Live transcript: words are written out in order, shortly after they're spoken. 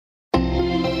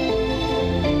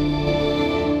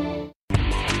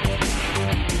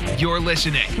You're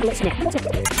listening to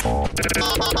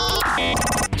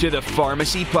the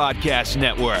Pharmacy Podcast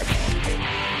Network.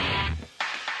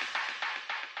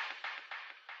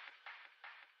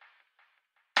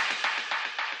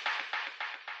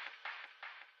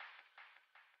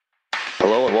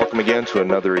 Hello and welcome again to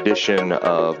another edition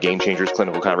of Game Changers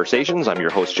Clinical Conversations. I'm your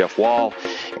host, Jeff Wall,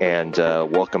 and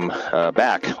welcome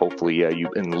back. Hopefully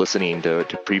you've been listening to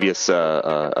previous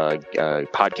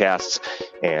podcasts,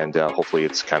 and hopefully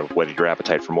it's kind of whetted your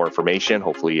appetite for more information.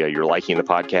 Hopefully you're liking the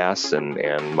podcasts, and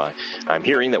I'm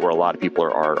hearing that where a lot of people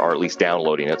are at least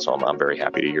downloading it, so I'm very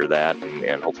happy to hear that,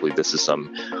 and hopefully this is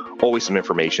always some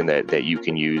information that you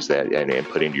can use and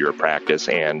put into your practice,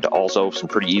 and also some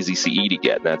pretty easy CE to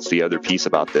get. And that's the other piece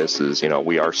about this is,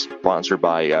 we are sponsored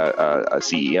by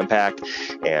CE Impact,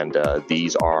 and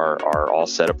these are all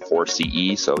set up for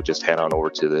CE. So just head on over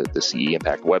to the CE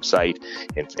Impact website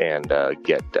and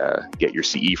get your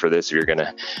CE for this. If you're going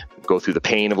to go through the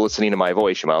pain of listening to my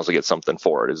voice, you might as well get something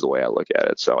for it, is the way I look at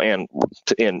it. So, and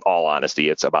in all honesty,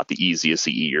 it's about the easiest CE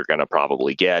you're going to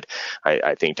probably get.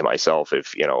 I think to myself,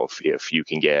 if you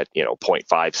can get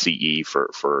 0.5 CE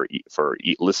for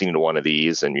listening to one of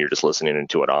these, and you're just listening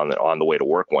to it on the way to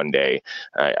work one day,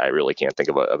 I really can't think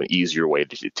of an easier way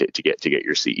to get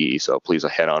your CE. So please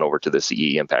head on over to the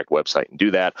CE Impact website and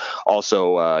do that.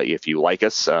 Also, if you like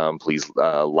us, please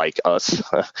like us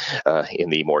in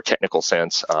the more technical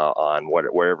sense on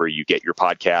wherever you get your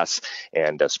podcasts,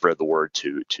 and spread the word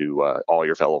to all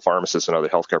your fellow pharmacists and other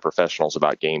healthcare professionals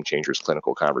about Game Changers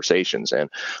Clinical Conversations. And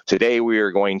today we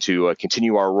are going to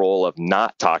continue our role of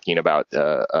not talking about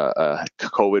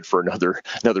COVID for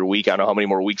another week. I don't know how many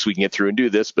more weeks we can get through and do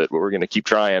this, but we're going to keep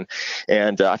trying.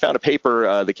 And I found a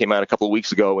paper that came out a couple of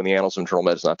weeks ago in the Annals of Internal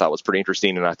Medicine I thought was pretty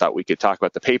interesting, and I thought we could talk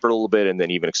about the paper a little bit and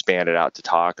then even expand it out to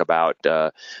talk about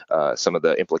some of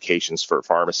the implications for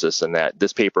pharmacists. And that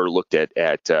this paper looked at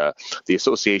the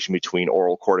association between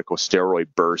oral corticosteroid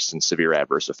bursts and severe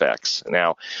adverse effects.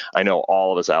 Now, I know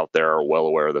all of us out there are well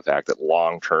aware of the fact that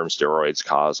long-term steroids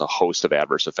cause a host of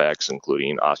adverse effects,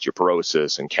 including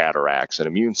osteoporosis and cataracts and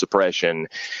immune suppression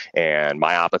and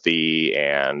myopathy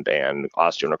and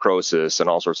osteonecrosis and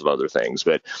all sorts of other things.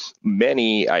 But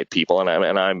many people, and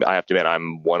I have to admit,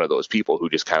 I'm one of those people who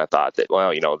just kind of thought that,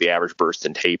 well, the average burst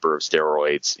and taper of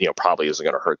steroids, probably isn't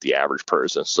going to hurt the average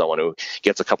person. Someone who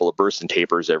gets a couple of bursts and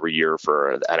tapers every year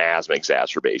for an asthma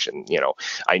exacerbation,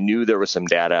 I knew there was some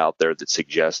data out there that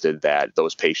suggested that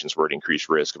those patients were at increased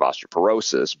risk of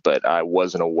osteoporosis, but I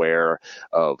wasn't aware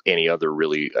of any other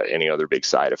big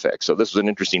side effects. So this was an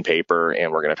interesting paper,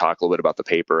 and we're going to talk a little bit about the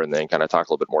paper and then kind of talk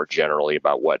a little bit more generally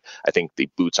about what I think the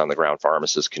boots on the ground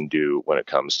pharmacists can do when it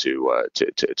comes to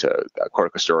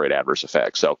corticosteroid adverse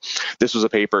effects. So this was a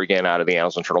paper, again, out of the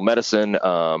Annals of Internal Medicine,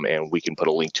 and we can put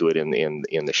a link to it in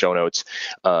the show notes.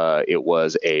 It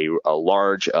was a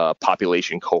large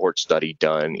population cohort study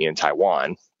done in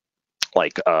Taiwan.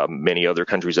 Like many other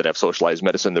countries that have socialized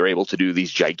medicine, they're able to do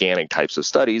these gigantic types of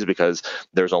studies because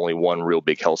there's only one real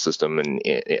big health system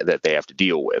that they have to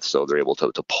deal with. So they're able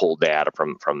to pull data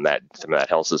from that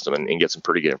health system and get some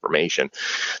pretty good information.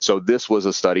 So this was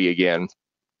a study, again,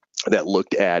 that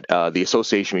looked at the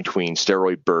association between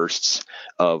steroid bursts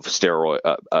of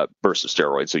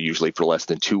steroids, so usually for less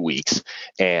than 2 weeks,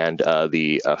 and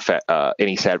any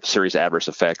serious adverse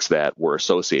effects that were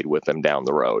associated with them down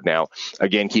the road. Now,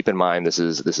 again, keep in mind this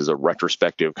is a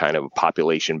retrospective kind of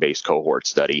population-based cohort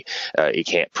study. It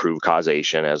can't prove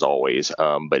causation, as always,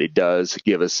 but it does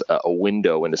give us a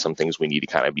window into some things we need to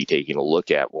kind of be taking a look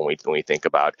at when we think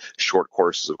about short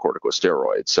courses of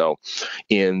corticosteroids. So,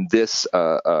 in this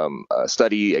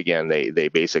study, again, they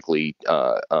basically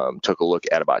took a look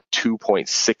at about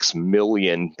 2.6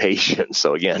 million patients.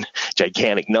 So again,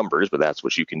 gigantic numbers, but that's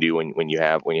what you can do when you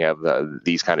have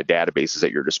these kind of databases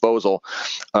at your disposal.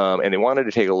 And they wanted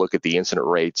to take a look at the incident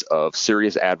rates of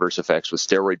serious adverse effects with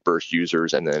steroid burst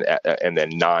users and then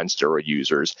non-steroid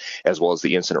users, as well as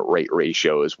the incident rate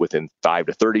ratios within 5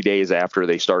 to 30 days after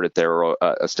they started their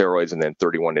steroids, and then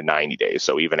 31 to 90 days.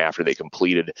 So even after they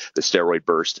completed the steroid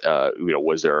burst,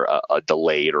 was there a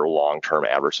delayed or long-term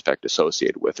adverse effect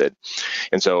associated with it?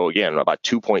 And so again, about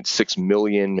 2.6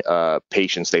 million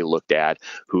patients they looked at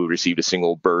who received a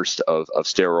single burst of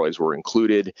steroids were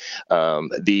included.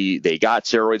 They got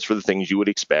steroids for the things you would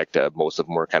expect. Most of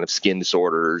them were kind of skin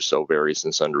disorders, so various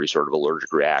and sundry sort of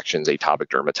allergic reactions, atopic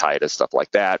dermatitis, stuff like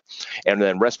that, and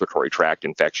then respiratory tract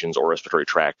infections or respiratory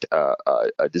tract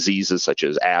diseases such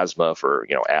as asthma for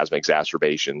asthma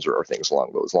exacerbations or things along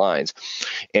those lines.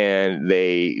 And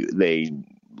they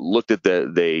looked at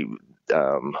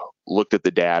looked at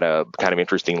the data kind of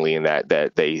interestingly in that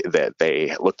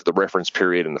they looked at the reference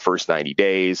period in the first 90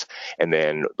 days and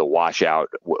then the washout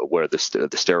where the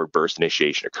steroid burst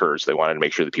initiation occurs. They wanted to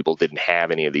make sure that people didn't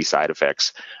have any of these side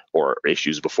effects or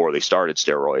issues before they started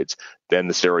steroids, then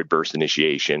the steroid burst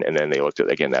initiation, and then they looked at,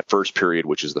 again, that first period,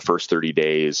 which is the first 30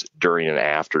 days during and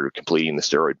after completing the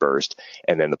steroid burst,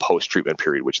 and then the post-treatment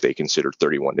period, which they considered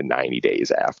 31 to 90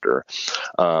 days after.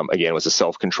 Again, it was a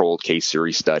self-controlled case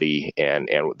series study, and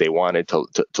they wanted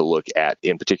to look at,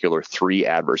 in particular, 3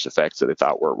 adverse effects that they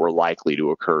thought were likely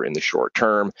to occur in the short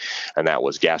term, and that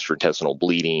was gastrointestinal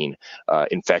bleeding,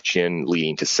 infection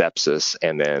leading to sepsis,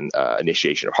 and then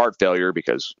initiation of heart failure,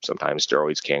 because sometimes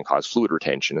steroids can cause fluid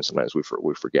retention, and sometimes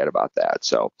we forget about that.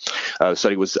 So the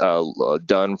study was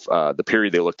done. The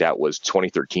period they looked at was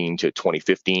 2013 to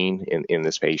 2015 in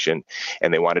this patient,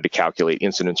 and they wanted to calculate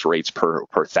incidence rates per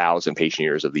 1,000 patient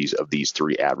years of these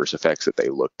 3 adverse effects that they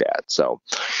looked at. So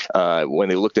when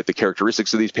they looked at the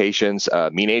characteristics of these patients,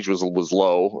 mean age was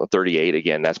low, 38.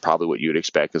 Again, that's probably what you'd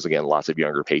expect, because again, lots of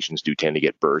younger patients do tend to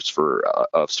get bursts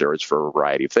of steroids for a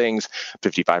variety of things.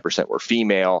 55% were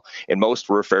female, and most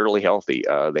were fairly healthy.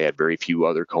 They had very few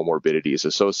other comorbidities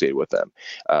associated with them.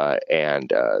 And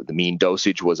the mean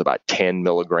dosage was about 10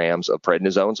 milligrams of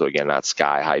prednisone. So again, not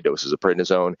sky-high doses of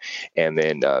prednisone. And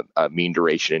then mean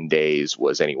duration in days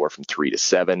was anywhere from 3 to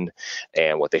 7.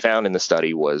 And what they found in the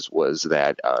study was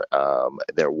that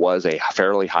there was a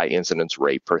fairly high incidence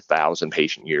rate per 1,000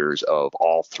 patient years of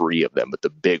all 3 of them. But the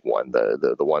big one,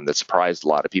 the one that surprised a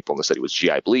lot of people in the study, was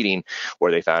GI bleeding,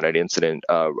 where they found an incident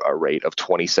rate of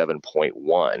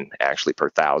 27.1 actually per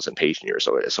 1,000 patient years.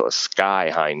 So a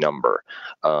sky-high number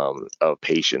of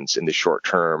patients in the short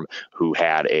term who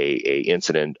had a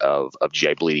incident of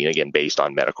GI bleeding, again, based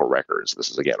on medical records. This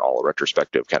is, again, all a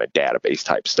retrospective kind of database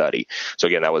type study. So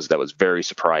again, that was very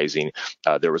surprising.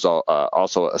 There was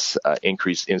also an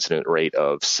increased incident rate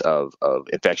of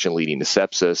infection leading to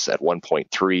sepsis at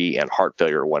 1.3 and heart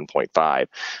failure at 1.5.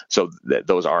 So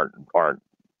those aren't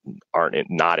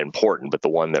not important, but the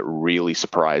one that really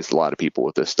surprised a lot of people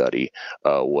with this study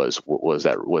was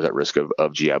that risk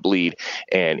of GI bleed.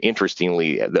 And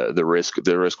interestingly, the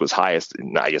risk was highest,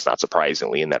 I guess not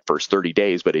surprisingly, in that first 30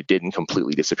 days, but it didn't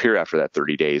completely disappear after that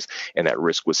 30 days, and that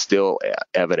risk was still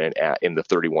evident in the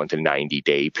 31 to 90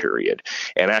 day period.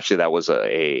 And actually, that was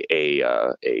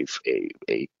a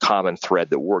common thread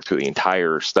that worked through the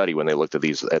entire study when they looked at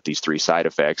these 3 side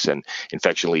effects. And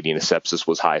infection leading to sepsis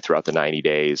was high throughout the 90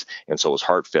 days. And so was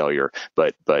heart failure.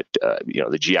 But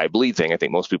the GI bleed thing, I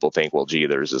think most people think, well, gee,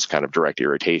 there's this kind of direct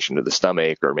irritation to the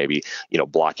stomach, or maybe,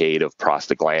 blockade of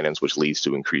prostaglandins, which leads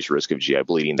to increased risk of GI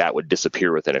bleeding. That would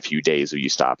disappear within a few days of you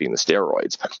stopping the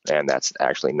steroids. And that's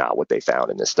actually not what they found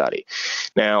in this study.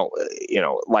 Now,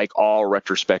 like all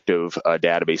retrospective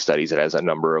database studies, it has a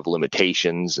number of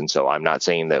limitations. And so I'm not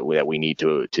saying that we need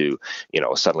to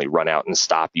suddenly run out and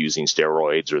stop using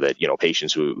steroids, or that,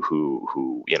 patients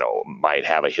who might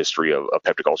have a history of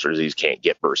peptic ulcer disease can't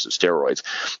get bursts of steroids,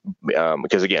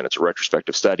 because again, it's a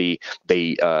retrospective study.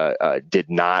 They did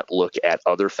not look at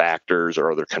other factors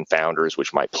or other confounders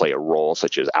which might play a role,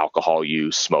 such as alcohol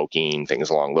use, smoking, things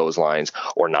along those lines,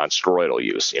 or non-steroidal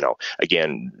use.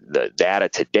 Again, the data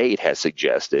to date has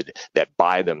suggested that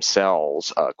by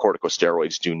themselves,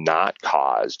 corticosteroids do not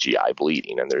cause GI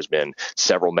bleeding, and there's been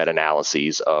several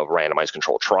meta-analyses of randomized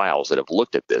controlled trials that have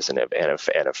looked at this and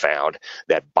have found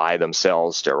that by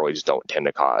themselves, steroids don't tend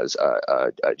to cause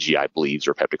GI bleeds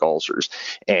or peptic ulcers.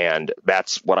 And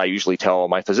that's what I usually tell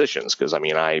my physicians, because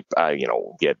I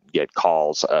get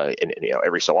calls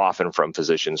every so often from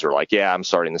physicians who are like, yeah, I'm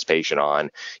starting this patient on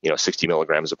 60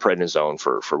 milligrams of prednisone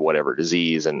for whatever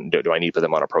disease, and do I need to put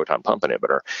them on a proton pump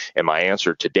inhibitor? And my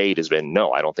answer to date has been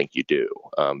no, I don't think you do,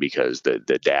 because the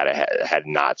data had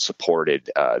not supported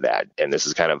that. And this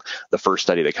is kind of the first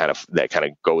study that kind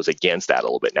of goes against that a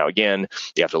little bit. Now, again,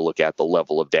 you have to look at the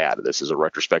level of data. This is a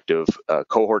retrospective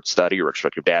cohort study, a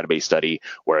retrospective database study,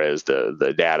 whereas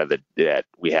the data that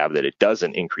we have that it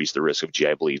doesn't increase the risk of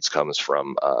GI bleeds comes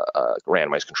from a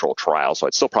randomized controlled trial. So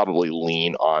I'd still probably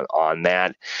lean on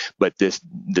that. But this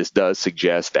does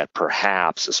suggest that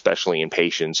perhaps, especially in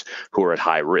patients who are at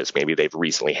high risk, maybe they've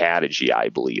recently had a GI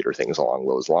bleed or things along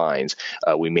those lines,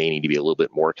 we may need to be a little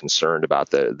bit more concerned about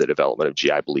the development of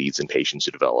GI bleeds in patients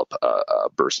who develop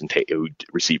who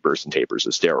receive bursts and tapers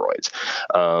of steroids.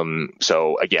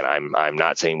 So again, I'm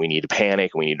not saying we need to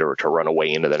panic. We need to run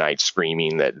away into the night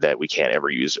screaming that we can't ever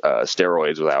use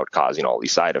steroids without causing all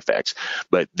these side effects.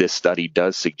 But this study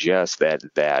does suggest that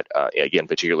again,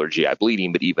 particular GI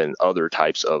bleeding, but even other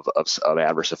types of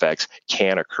adverse effects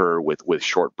can occur with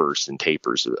short bursts and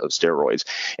tapers of steroids.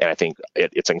 And I think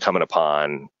it's incumbent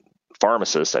upon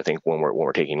pharmacists, I think when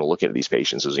we're taking a look at these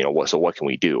patients is, what can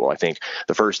we do? Well, I think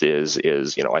the first is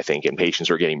I think in patients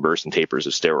who are getting bursts and tapers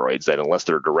of steroids, that unless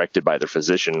they're directed by their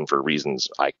physician for reasons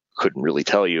I couldn't really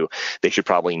tell you, they should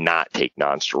probably not take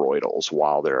nonsteroidals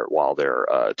while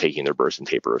they're taking their burst and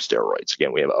taper of steroids.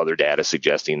 Again, we have other data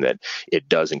suggesting that it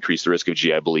does increase the risk of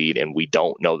GI bleed, and we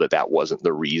don't know that wasn't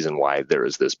the reason why there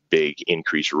is this big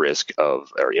increased risk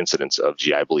of or incidence of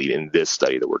GI bleed in this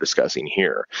study that we're discussing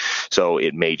here. So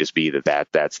it may just be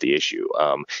that's the issue.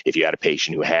 If you had a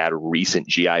patient who had recent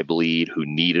GI bleed, who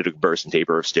needed a burst and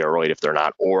taper of steroid, if they're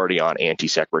not already on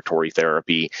anti-secretory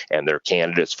therapy and they're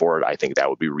candidates for it, I think that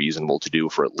would be reasonable to do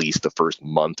for at least the first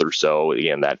month or so.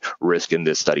 Again, that risk in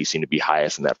this study seemed to be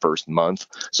highest in that first month.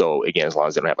 So again, as long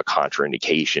as they don't have a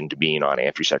contraindication to being on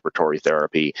anti-secretory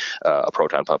therapy, a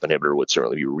proton pump inhibitor would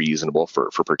certainly be reasonable for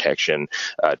protection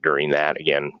during that.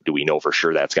 Again, do we know for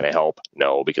sure that's going to help?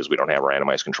 No, because we don't have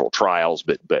randomized controlled trials,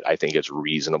 but I think it's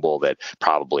reasonable that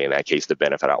probably in that case the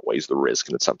benefit outweighs the risk,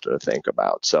 and it's something to think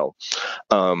about. So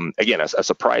again, a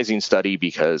surprising study,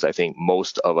 because I think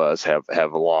most of us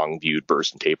have long viewed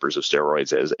bursts and tapers of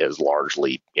steroids as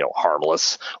largely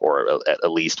harmless, or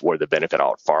at least where the benefit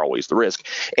far outweighs the risk,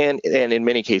 and in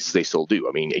many cases they still do.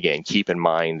 I mean, again, keep in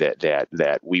mind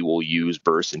that we will use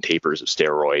bursts and tapers of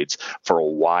steroids for a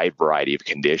wide variety of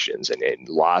conditions, and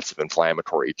lots of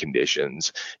inflammatory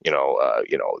conditions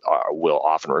will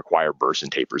often require bursts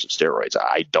and tapers of steroids.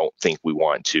 I don't think we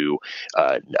want to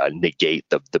negate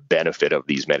the benefit of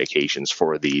these medications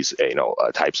for these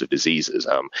types of diseases.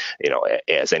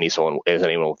 As anyone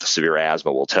with severe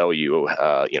asthma will tell you,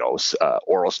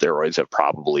 oral steroids have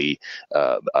probably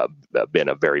been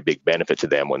a very big benefit to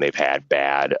them when they've had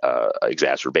bad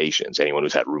exacerbations. Anyone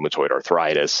who's had rheumatoid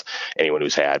arthritis, anyone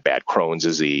who's had bad Crohn's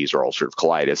disease or ulcerative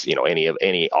colitis,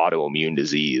 any autoimmune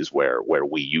disease where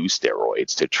we use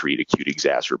steroids to treat acute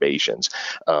exacerbations,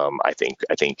 I think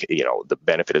the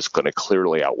benefit is going to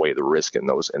clearly outweigh the risk in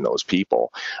those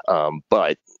people.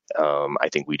 But I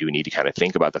think we do need to kind of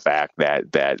think about the fact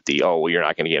that you're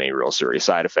not going to get any real serious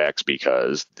side effects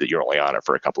because you're only on it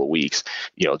for a couple of weeks,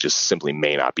 just simply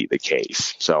may not be the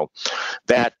case. So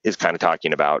that is kind of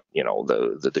talking about,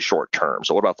 the short term.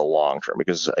 So what about the long term?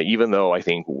 Because even though I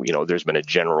think, there's been a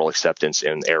general acceptance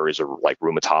in areas of like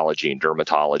rheumatology and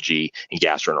dermatology and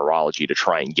gastroenterology to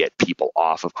try and get people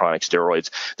off of chronic steroids,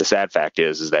 the sad fact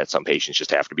is that some patients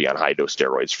just have to be on high dose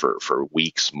steroids for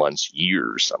weeks, months,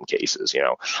 years, some cases.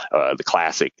 The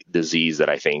classic disease that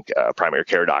I think primary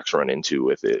care docs run into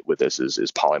with this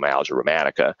is polymyalgia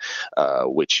rheumatica,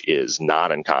 which is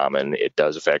not uncommon. It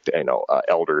does affect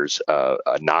elders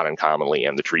not uncommonly,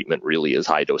 and the treatment really is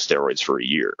high dose steroids for a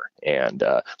year. And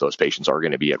those patients are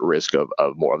going to be at risk of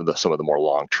some of the more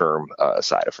long term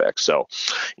side effects. So,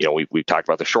 we've talked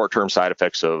about the short term side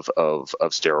effects of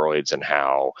steroids and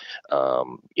how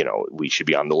we should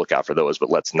be on the lookout for those, but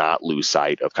let's not lose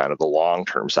sight of kind of the long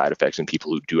term side effects in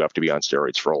people who do have to be on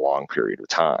steroids for a long period of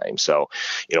time. So,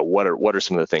 what are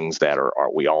some of the things that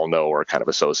are we all know are kind of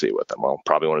associated with them? Well,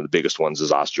 probably one of the biggest ones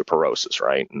is osteoporosis,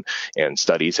 right? And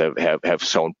studies have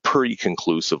shown pretty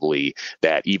conclusively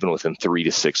that even within 3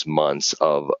 to 6 months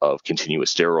of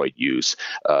continuous steroid use,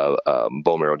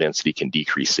 bone mineral density can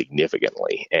decrease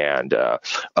significantly, and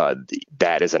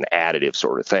that is an additive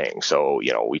sort of thing. So,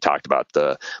 we talked about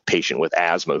the patient with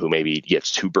asthma who maybe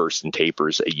gets 2 bursts and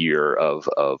tapers a year of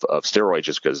steroids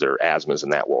just because their asthma isn't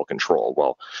that well controlled.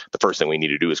 Well, the first thing we need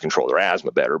to do is control their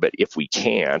asthma better. But if we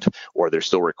can't, or they're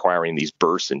still requiring these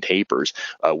bursts and tapers,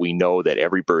 we know that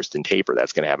every burst and taper,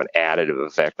 that's going to have an additive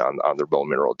effect on their bone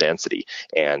mineral density.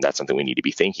 And that's something we need to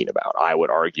be thinking about. I would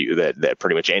argue that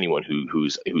pretty much anyone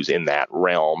who's in that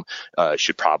realm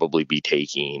should probably be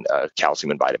taking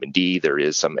calcium and vitamin D. There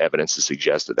is some evidence to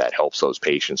suggest that helps those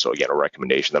patients. So again, a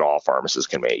recommendation that all pharmacists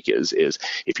can make is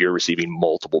if you're receiving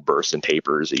multiple bursts and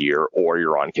tapers a year, or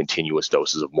you're on continuous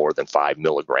doses of more than 5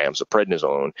 milligrams of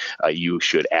prednisone, you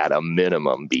should at a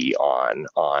minimum be on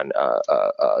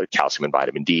calcium and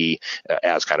vitamin D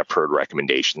as kind of per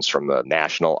recommendations from the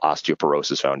National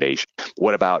Osteoporosis Foundation.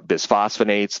 What about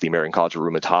bisphosphonates? The American College of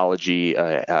Rheumatology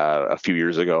a few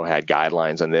years ago had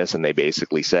guidelines on this, and they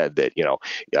basically said that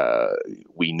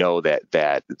we know that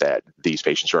these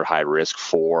patients are at high risk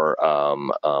for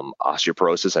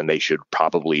osteoporosis, and they should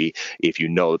probably, if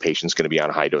the patient's going to be on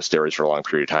high dose steroids for a long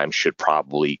period of time should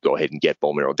probably go ahead and get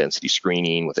bone mineral density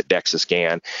screening with a DEXA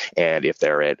scan. And if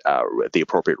they're at the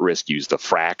appropriate risk, use the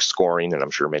FRAX scoring. And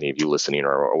I'm sure many of you listening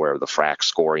are aware of the FRAX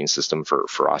scoring system for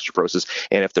osteoporosis.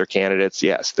 And if they're candidates,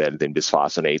 yes, then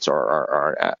bisphosphonates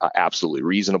are absolutely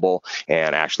reasonable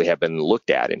and actually have been looked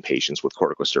at in patients with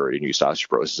corticosteroid-induced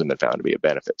osteoporosis and been found to be a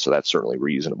benefit. So that's certainly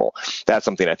reasonable. That's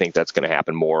something I think that's going to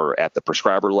happen more at the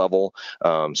prescriber level.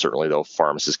 Certainly, though,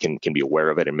 pharmacists can be aware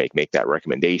of it and make that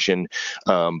recommendation.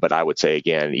 But I would say,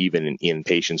 again, even in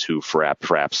patients who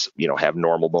perhaps have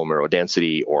normal bone mineral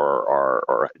density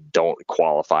or don't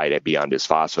qualify to be on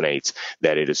bisphosphonates,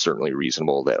 that it is certainly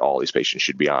reasonable that all these patients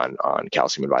should be on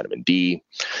calcium and vitamin D.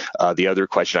 The other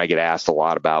question I get asked a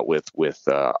lot about with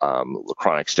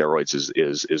chronic steroids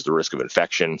is the risk of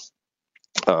infection.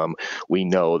 We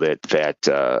know that steroids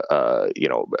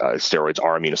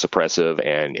are immunosuppressive,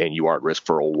 and you are at risk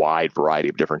for a wide variety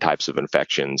of different types of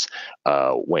infections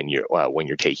when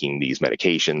you're taking these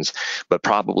medications. But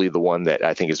probably the one that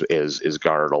I think is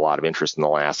garnered a lot of interest in the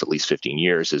last at least 15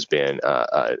 years has been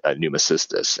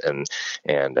pneumocystis.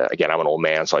 And again, I'm an old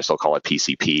man, so I still call it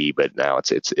PCP, but now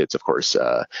it's of course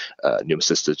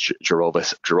pneumocystis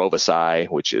jirovecii,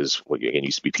 which is again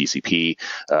used to be PCP.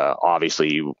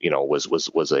 Obviously,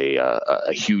 was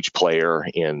a huge player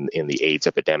in the AIDS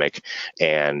epidemic,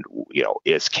 and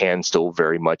it can still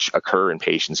very much occur in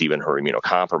patients even who are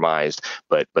immunocompromised,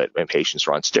 but when patients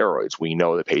are on steroids, we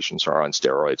know that patients who are on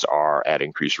steroids are at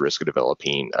increased risk of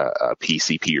developing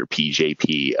PCP or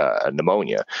PJP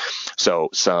pneumonia. So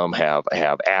some have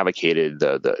advocated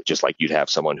the just like you'd have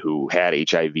someone who had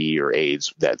HIV or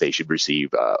AIDS, that they should receive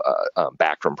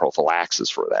Bactrim prophylaxis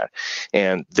for that.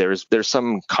 And there's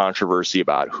some controversy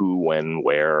about who, when,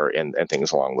 where, and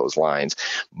things along those lines.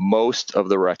 Most of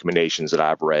the recommendations that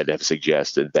I've read have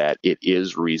suggested that it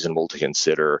is reasonable to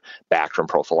consider Bactrim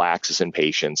prophylaxis in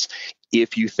patients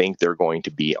if you think they're going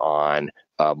to be on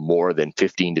more than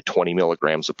 15 to 20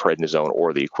 milligrams of prednisone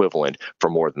or the equivalent for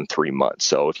more than 3 months.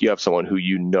 So if you have someone who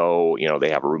they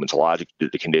have a rheumatologic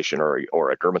condition or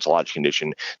a dermatologic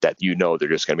condition that they're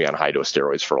just going to be on high dose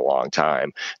steroids for a long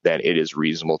time, then it is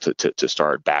reasonable to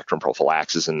start Bactrim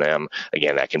prophylaxis in them.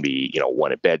 Again, that can be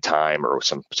one at bedtime or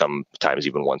sometimes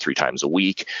even 1-3 times a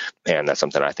week, and that's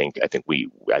something I think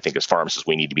as pharmacists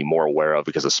we need to be more aware of,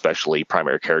 because especially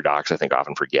primary care docs I think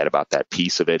often forget about that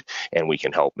piece of it, and we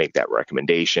can help make that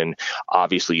recommendation.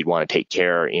 Obviously, you'd want to take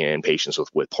care in patients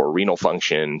with poor renal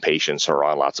function, patients who are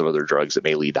on lots of other drugs that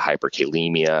may lead to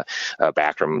hyperkalemia.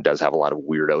 Bactrim does have a lot of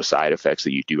weirdo side effects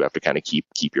that you do have to kind of keep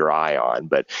your eye on.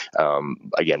 But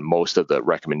again, most of the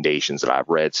recommendations that I've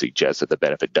read suggest that the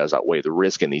benefit does outweigh the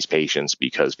risk in these patients,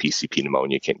 because PCP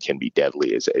pneumonia can be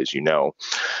deadly, as you know.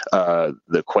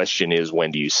 The question is,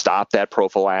 when do you stop that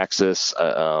prophylaxis?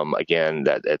 Again,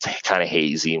 that's kind of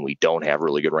hazy, and we don't have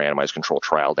really good randomized controlled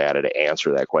trial data to answer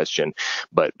that question.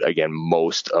 But again,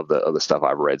 most of the stuff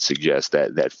I've read suggests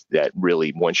that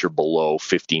really once you're below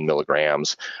 15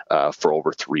 milligrams for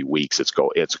over 3 weeks, it's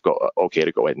okay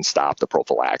to go ahead and stop the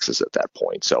prophylaxis at that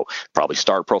point. So probably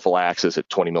start prophylaxis at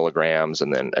 20 milligrams,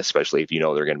 and then especially if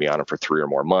they're going to be on it for 3 or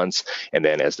more months, and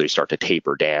then as they start to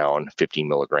taper down 15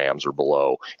 milligrams or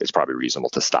below, it's probably reasonable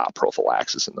to stop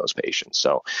prophylaxis in those patients.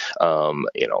 So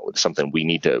something we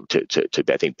need to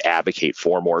I think advocate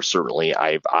for more. Certainly,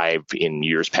 I've in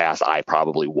years past, I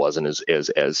probably wasn't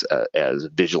as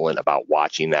vigilant about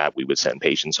watching that. We would send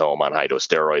patients home on high dose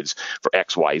steroids for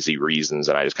XYZ reasons,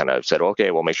 and I just kind of said,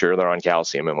 okay, well, make sure they're on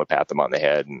calcium, and we'll pat them on the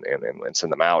head and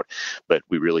send them out. But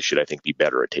we really should, I think, be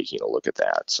better at taking a look at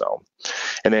that. So,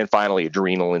 and then finally,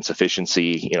 adrenal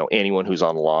insufficiency. Anyone who's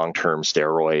on long-term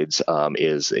steroids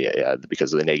is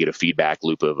because of the negative feedback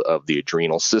loop of the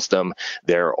adrenal system,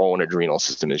 their own adrenal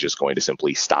system is just going to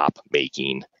simply stop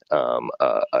making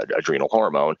adrenal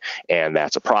hormone, and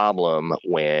that's a problem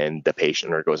when the patient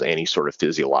undergoes any sort of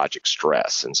physiologic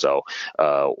stress. And so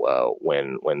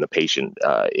when the patient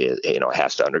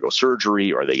has to undergo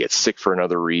surgery, or they get sick for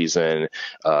another reason,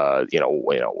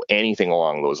 anything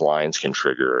along those lines can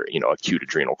trigger acute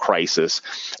adrenal crisis.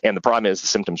 And the problem is the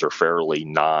symptoms are fairly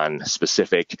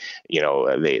non-specific.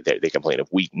 They complain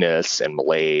of weakness and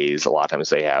malaise. A lot of times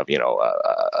they have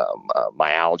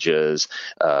myalgias.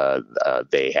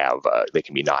 They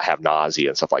have nausea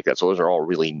and stuff like that. So those are all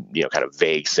really, kind of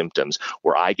vague symptoms.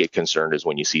 Where I get concerned is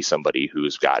when you see somebody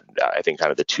who's got, I think,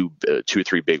 kind of the two or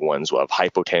three big ones of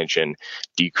hypotension,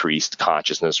 decreased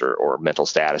consciousness or mental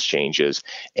status changes,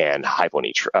 and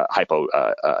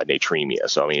hyponatremia.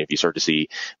 So, I mean, if you start to see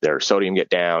their sodium get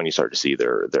down, you start to see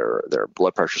their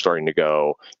blood pressure starting to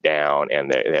go down,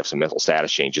 and they have some mental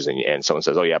status changes, and someone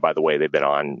says, oh yeah, by the way, they've been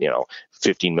on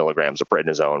 15 milligrams of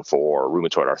prednisone for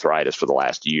rheumatoid arthritis for the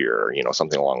last year,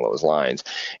 something along those lines,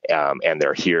 and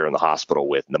they're here in the hospital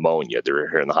with pneumonia, they're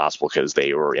here in the hospital because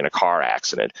they were in a car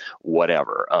accident,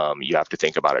 whatever. You have to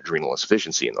think about adrenal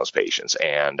insufficiency in those patients,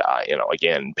 and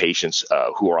again, patients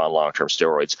who are on long-term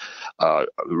steroids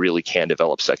really can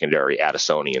develop secondary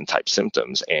Addisonian type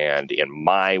symptoms. And in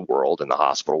my world, in the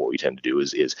hospital, what we tend to do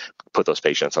is put those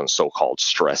patients on so-called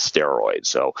stress steroids.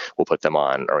 So we'll put them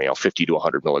on 50 to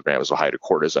 100 milligrams of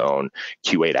hydrocortisone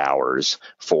Q8 hours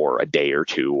for a day or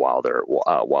two while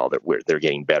they're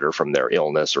getting better from their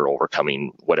illness or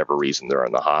overcoming whatever reason they're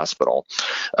in the hospital.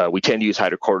 We tend to use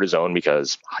hydrocortisone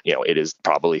because it is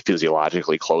probably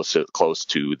physiologically close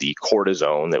to the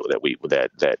cortisone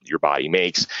that your body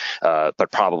makes,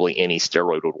 but probably any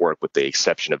steroid would work with the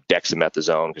exception of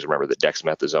dexamethasone, because remember that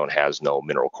dexamethasone has no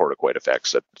mineralocorticoid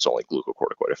effects; it's only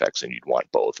glucocorticoid effects, and you'd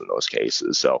want both in those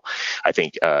cases. So I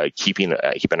think keeping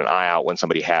an eye out when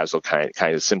somebody has those kind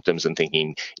of symptoms and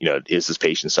thinking, is this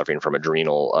patient suffering from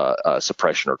adrenal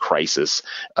suppression or crisis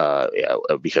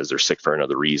because they're sick for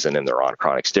another reason and they're on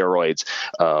chronic steroids.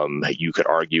 You could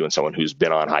argue in someone who's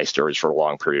been on high steroids for a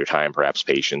long period of time, perhaps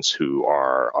patients who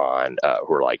are on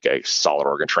who are like a solid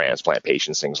organ transplant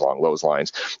patients, things along those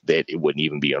lines, that it wouldn't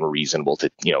even be unreasonable to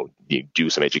do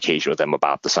some education with them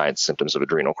about the signs and symptoms of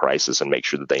adrenal crisis and make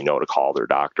sure that they know to call their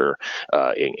doctor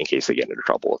in case they get into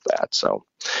trouble with that. So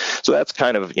that's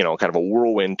kind of a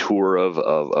whirlwind tour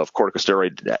of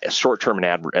corticosteroid short-term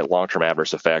and long-term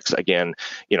adverse effects. Again,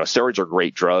 steroids are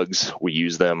great drugs. We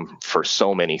use them for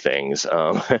so many things.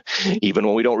 Even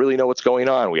when we don't really know what's going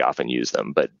on, we often use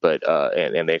them. But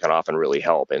they can often really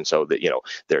help. And so that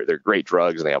they're great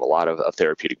drugs and they have a lot of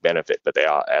therapeutic benefit. But they,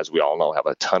 as we all know, have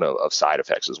a ton of side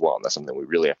effects as well. And that's something we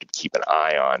really have to keep an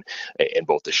eye on in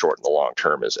both the short and the long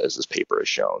term, as this paper has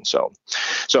shown. So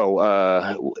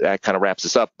that kind of wraps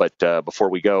us up. But before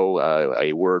we go,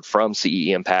 a word from CE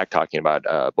Impact talking about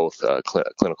both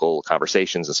clinical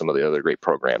conversations and some of the other great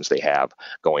programs they have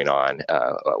going on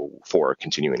for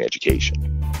continuing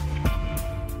education.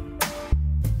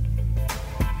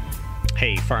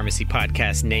 Hey, Pharmacy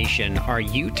Podcast Nation, are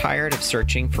you tired of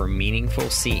searching for meaningful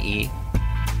CE?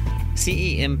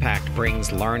 CE Impact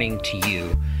brings learning to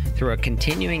you through a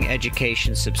continuing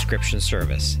education subscription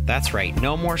service. That's right,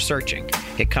 no more searching.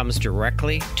 It comes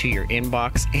directly to your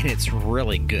inbox, and it's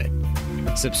really good.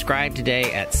 Subscribe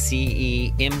today at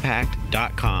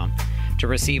ceimpact.com to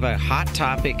receive a Hot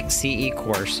Topic CE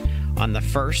course on the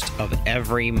first of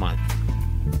every month.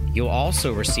 You'll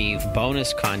also receive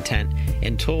bonus content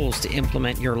and tools to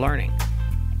implement your learning.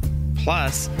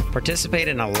 Plus, participate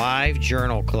in a live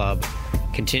journal club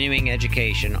continuing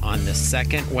education on the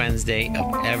second Wednesday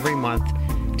of every month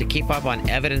to keep up on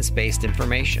evidence-based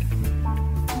information.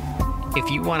 If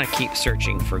you want to keep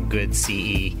searching for good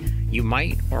CE, you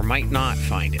might or might not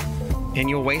find it, and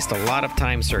you'll waste a lot of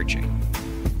time searching.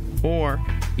 Or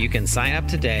you can sign up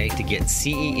today to get CE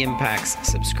Impact's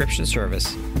subscription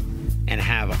service and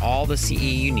have all the CE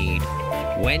you need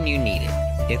when you need it.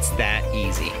 It's that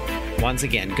easy. Once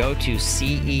again, go to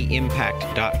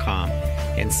ceimpact.com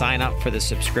and sign up for the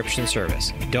subscription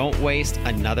service. Don't waste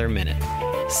another minute.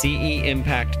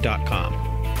 ceimpact.com.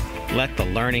 Let the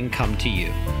learning come to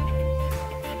you.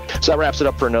 So that wraps it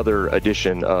up for another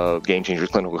edition of Game Changer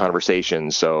Clinical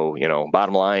Conversations. So,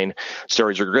 bottom line,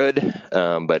 steroids are good,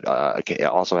 but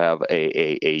also have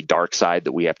a dark side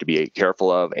that we have to be careful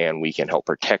of, and we can help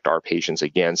protect our patients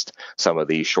against some of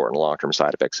these short and long-term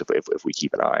side effects if we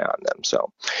keep an eye on them.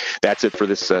 So that's it for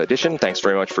this edition. Thanks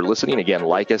very much for listening. Again,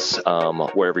 like us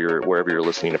wherever you're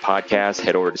listening to podcasts.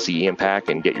 Head over to CE Impact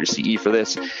and get your CE for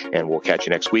this, and we'll catch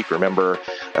you next week. Remember,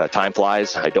 time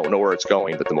flies. I don't know where it's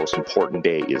going, but the most important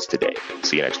day is today.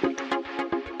 See you next week.